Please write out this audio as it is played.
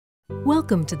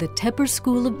Welcome to the Tepper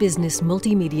School of Business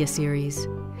Multimedia Series.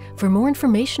 For more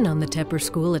information on the Tepper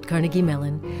School at Carnegie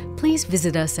Mellon, please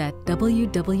visit us at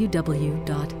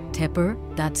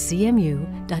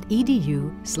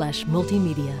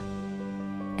www.tepper.cmu.edu/multimedia.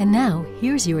 And now,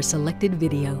 here's your selected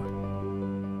video.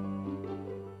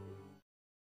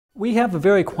 We have a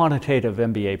very quantitative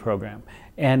MBA program,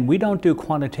 and we don't do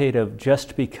quantitative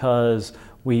just because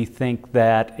we think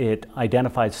that it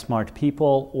identifies smart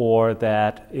people or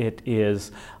that it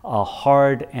is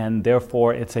hard and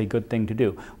therefore it's a good thing to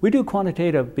do. We do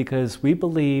quantitative because we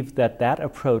believe that that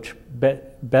approach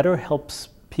better helps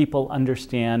people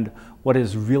understand what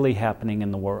is really happening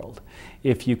in the world.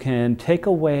 If you can take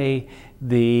away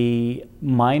the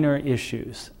minor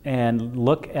issues and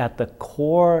look at the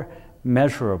core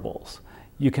measurables,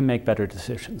 you can make better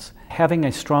decisions. Having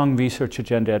a strong research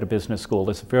agenda at a business school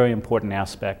is a very important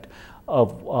aspect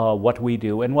of what we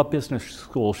do and what business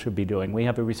schools should be doing. We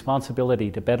have a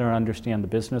responsibility to better understand the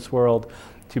business world,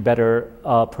 to better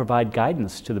provide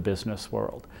guidance to the business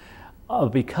world.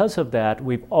 Because of that,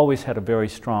 we've always had a very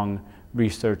strong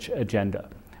research agenda.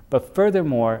 But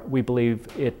furthermore, we believe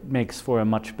it makes for a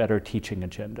much better teaching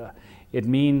agenda. It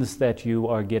means that you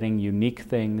are getting unique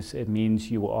things. It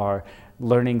means you are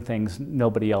learning things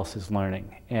nobody else is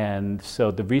learning. And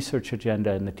so the research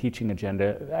agenda and the teaching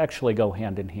agenda actually go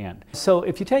hand in hand. So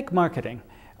if you take marketing,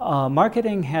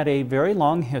 marketing had a very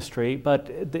long history, but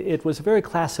it was a very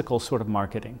classical sort of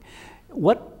marketing.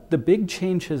 What the big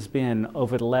change has been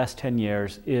over the last 10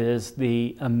 years is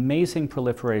the amazing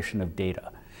proliferation of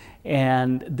data.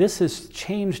 And this has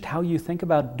changed how you think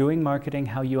about doing marketing,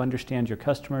 how you understand your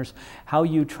customers, how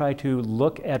you try to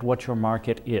look at what your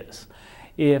market is.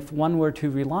 If one were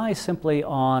to rely simply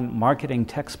on marketing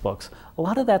textbooks, a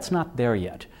lot of that's not there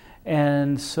yet.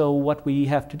 And so what we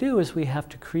have to do is we have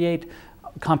to create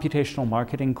computational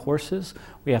marketing courses.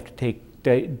 We have to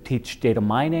teach data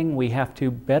mining. We have to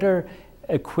better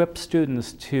equip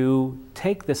students to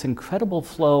take this incredible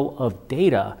flow of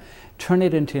data, turn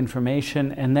it into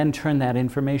information, and then turn that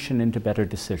information into better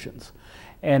decisions.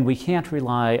 And we can't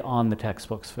rely on the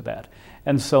textbooks for that.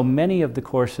 And so many of the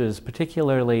courses,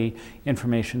 particularly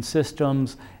information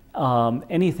systems,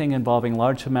 anything involving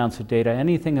large amounts of data,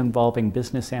 anything involving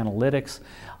business analytics,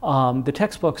 the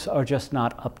textbooks are just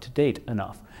not up to date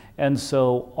enough. And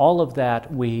so all of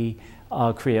that, we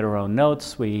create our own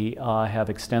notes. We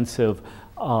have extensive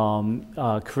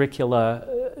curricula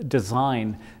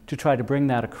design to try to bring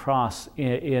that across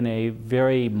in a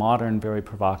very modern, very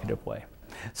provocative way.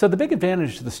 So the big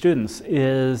advantage to the students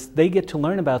is they get to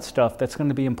learn about stuff that's going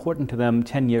to be important to them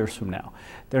 10 years from now.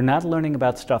 They're not learning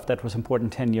about stuff that was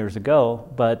important 10 years ago,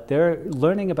 but they're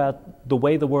learning about the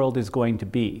way the world is going to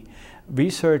be.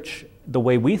 Research, the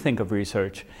way we think of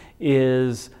research,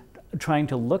 is trying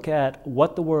to look at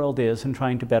what the world is and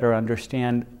trying to better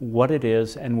understand what it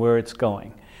is and where it's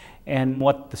going. And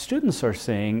what the students are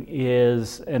seeing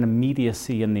is an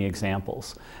immediacy in the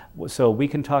examples. So we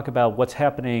can talk about what's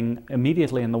happening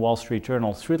immediately in the Wall Street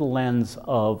Journal through the lens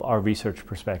of our research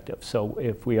perspective. So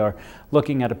if we are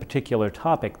looking at a particular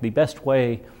topic, the best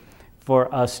way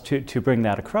for us to bring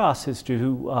that across is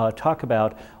to talk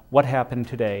about what happened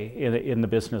today in the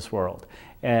business world.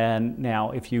 And now,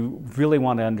 if you really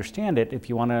want to understand it, if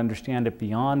you want to understand it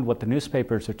beyond what the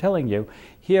newspapers are telling you,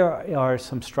 here are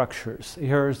some structures.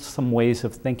 Here are some ways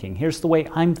of thinking. Here's the way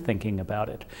I'm thinking about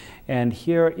it. And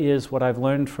here is what I've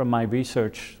learned from my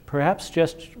research, perhaps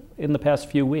just in the past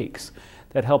few weeks,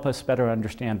 that help us better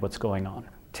understand what's going on.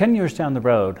 10 years down the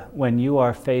road, when you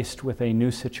are faced with a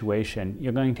new situation,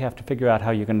 you're going to have to figure out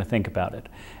how you're going to think about it.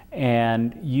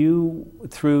 And you,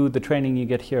 through the training you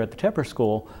get here at the Tepper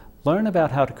School, learn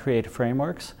about how to create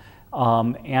frameworks,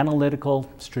 analytical,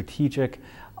 strategic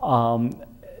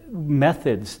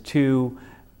methods to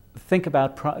think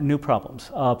about new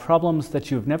problems, problems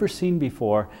that you've never seen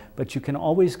before, but you can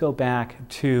always go back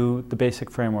to the basic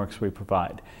frameworks we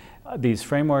provide. These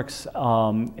frameworks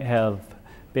have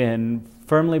been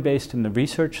firmly based in the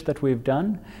research that we've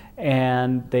done,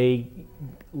 and they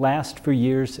last for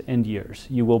years and years.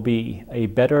 You will be a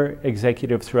better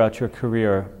executive throughout your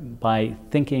career by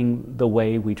thinking the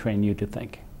way we train you to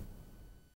think.